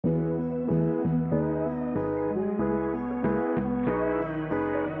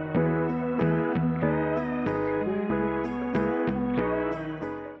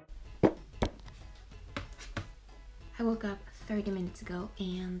30 minutes ago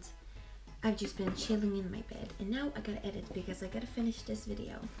and I've just been chilling in my bed, and now I gotta edit because I gotta finish this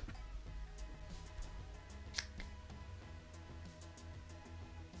video.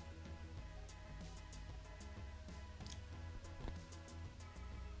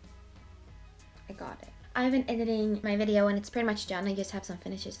 I got it. I've been editing my video and it's pretty much done. I just have some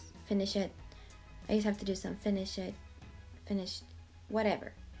finish it. I just have to do some finish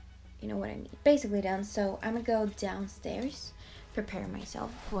whatever. You know what I mean. Basically done, so I'm gonna go downstairs, prepare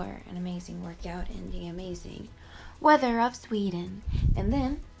myself for an amazing workout in the amazing weather of Sweden. And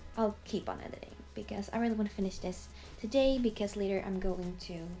then I'll keep on editing because I really want to finish this today because later I'm going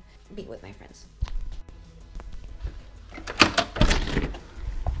to be with my friends.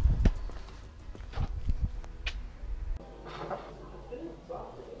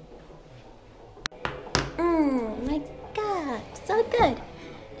 My God, so good.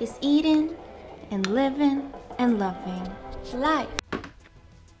 Just eating and living and loving life.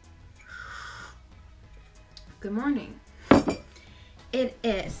 Good morning. It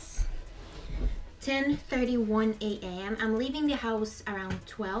is 10:31 a.m. I'm leaving the house around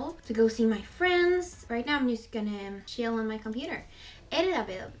 12 to go see my friends. Right now I'm just gonna chill on my computer. Edit a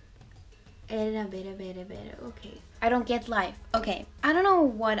bit. Okay. I don't get life. Okay. I don't know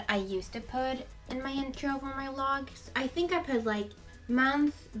what I used to put in my intro for my vlogs. I think I put like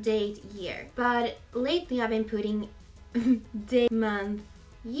month, date, year. But lately I've been putting day, month,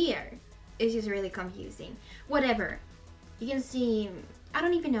 year. It's just really confusing. Whatever. You can see, I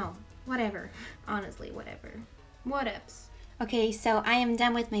don't even know. Whatever. Honestly, whatever. Whatevs. Okay, so I am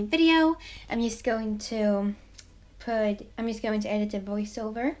done with my video. I'm just going to edit the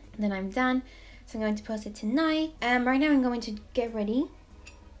voiceover. Then I'm done. So I'm going to post it tonight. Right now I'm going to get ready.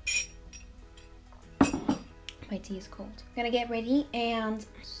 My tea is cold. I'm gonna get ready and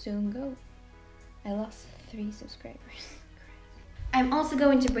soon go. I lost 3 subscribers. I'm also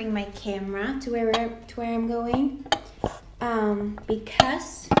going to bring my camera to where I'm going,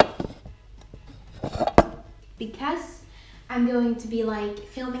 because I'm going to be like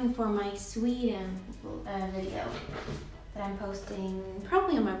filming for my Sweden video that I'm posting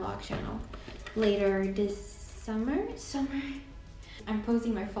probably on my vlog channel later this summer. I'm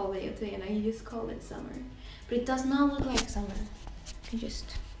posting my fall video today and I just call it summer, but it does not look like summer.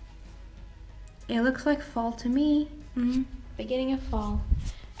 It looks like fall to me. Beginning of fall.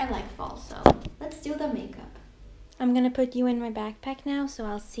 I like fall, so let's do the makeup. I'm gonna put you in my backpack now, so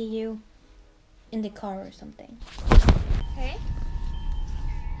I'll see you in the car or something. Hej.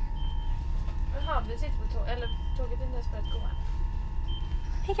 Jaha, vi sitter på tåget, eller tåget är inte börjat gå än.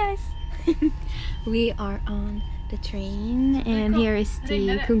 Hey guys! We are on the train and here is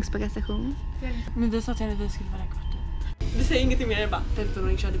the Kungsbacka station. Men vi sa till henne att vi skulle vara där kvart. Vi säger ingenting mer, det är bara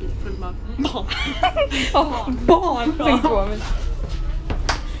 15-åring körde bil full med barn. Barn! Sen går vi.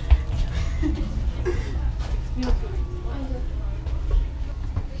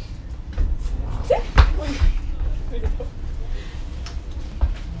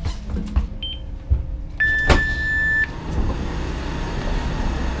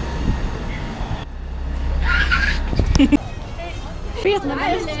 Vet man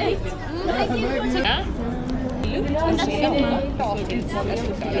väldigt snyggt.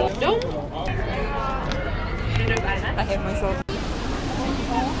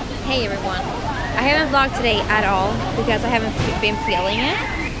 Hey everyone. I haven't vlogged today at all because I haven't been feeling it.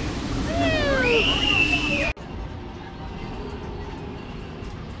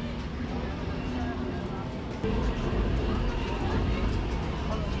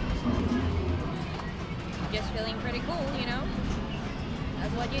 Just feeling pretty cool, you know?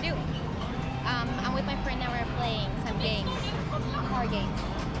 That's what you do. I'm with my friend now, we're playing some games, car games.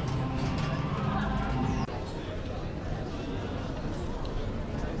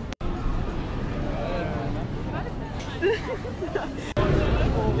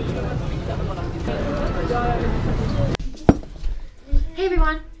 Hey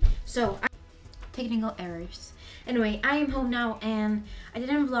everyone! So, technical errors. Anyway, I am home now and I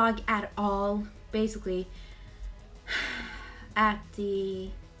didn't vlog at all, basically, at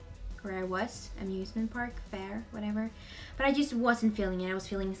the where I was, amusement park, fair, whatever. But I just wasn't feeling it. I was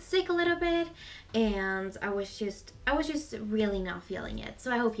feeling sick a little bit and I was just really not feeling it.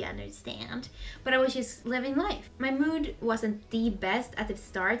 So I hope you understand. But I was just living life. My mood wasn't the best at the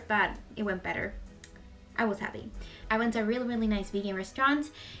start, but it went better. I was happy. I went to a really nice vegan restaurant.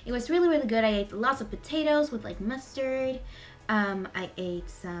 It was really good. I ate lots of potatoes with like mustard. I ate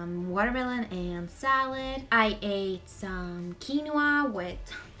some watermelon and salad. I ate some quinoa with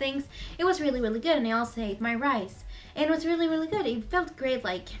things. It was really good, and I also ate my rice. And it was really good. It felt great,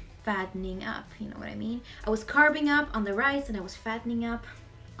 like fattening up, you know what I mean? I was carving up on the rice and I was fattening up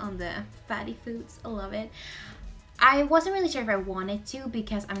on the fatty foods. I love it. I wasn't really sure if I wanted to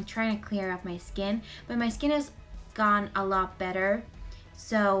because I'm trying to clear up my skin, but my skin has gone a lot better.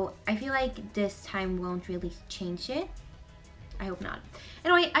 So I feel like this time won't really change it. I hope not.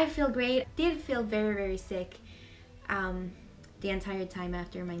 Anyway, I feel great. Did feel very, very sick the entire time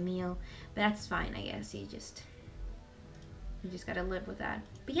after my meal, but that's fine, I guess. You just gotta live with that.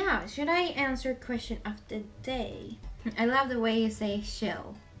 But yeah, should I answer question of the day? I love the way you say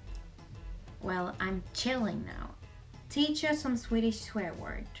chill. Well, I'm chilling now. Teach us some Swedish swear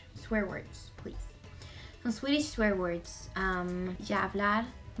words, please. Some Swedish swear words. Jävlar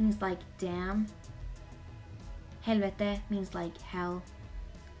means like damn. Helvete means like hell.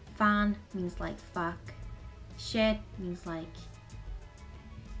 Fan means like fuck. Shit means like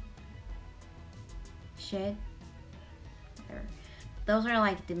shit. Whatever. Those are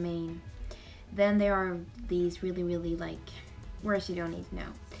like the main. Then there are these really, really like words you don't need to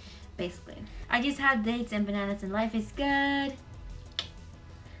know. Basically. I just had dates and bananas and life is good.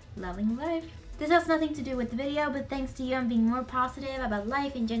 Loving life. This has nothing to do with the video, but thanks to you I'm being more positive about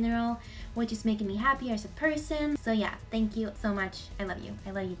life in general, which is making me happier as a person. So yeah, thank you so much. I love you.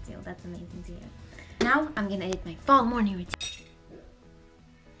 I love you too. That's amazing to hear. Now I'm gonna edit my fall morning routine.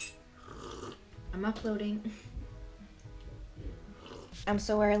 I'm uploading. I'm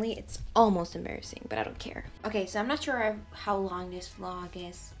so early, it's almost embarrassing, but I don't care. Okay, so I'm not sure how long this vlog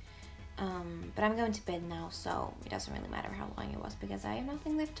is, but I'm going to bed now, so it doesn't really matter how long it was because I have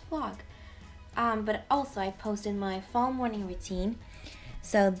nothing left to vlog. But also I posted my fall morning routine,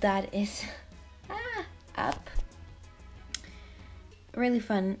 so that is up. Really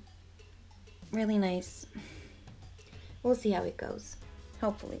fun, really nice. We'll see how it goes.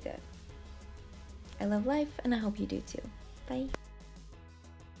 Hopefully good. I love life and I hope you do too. Bye.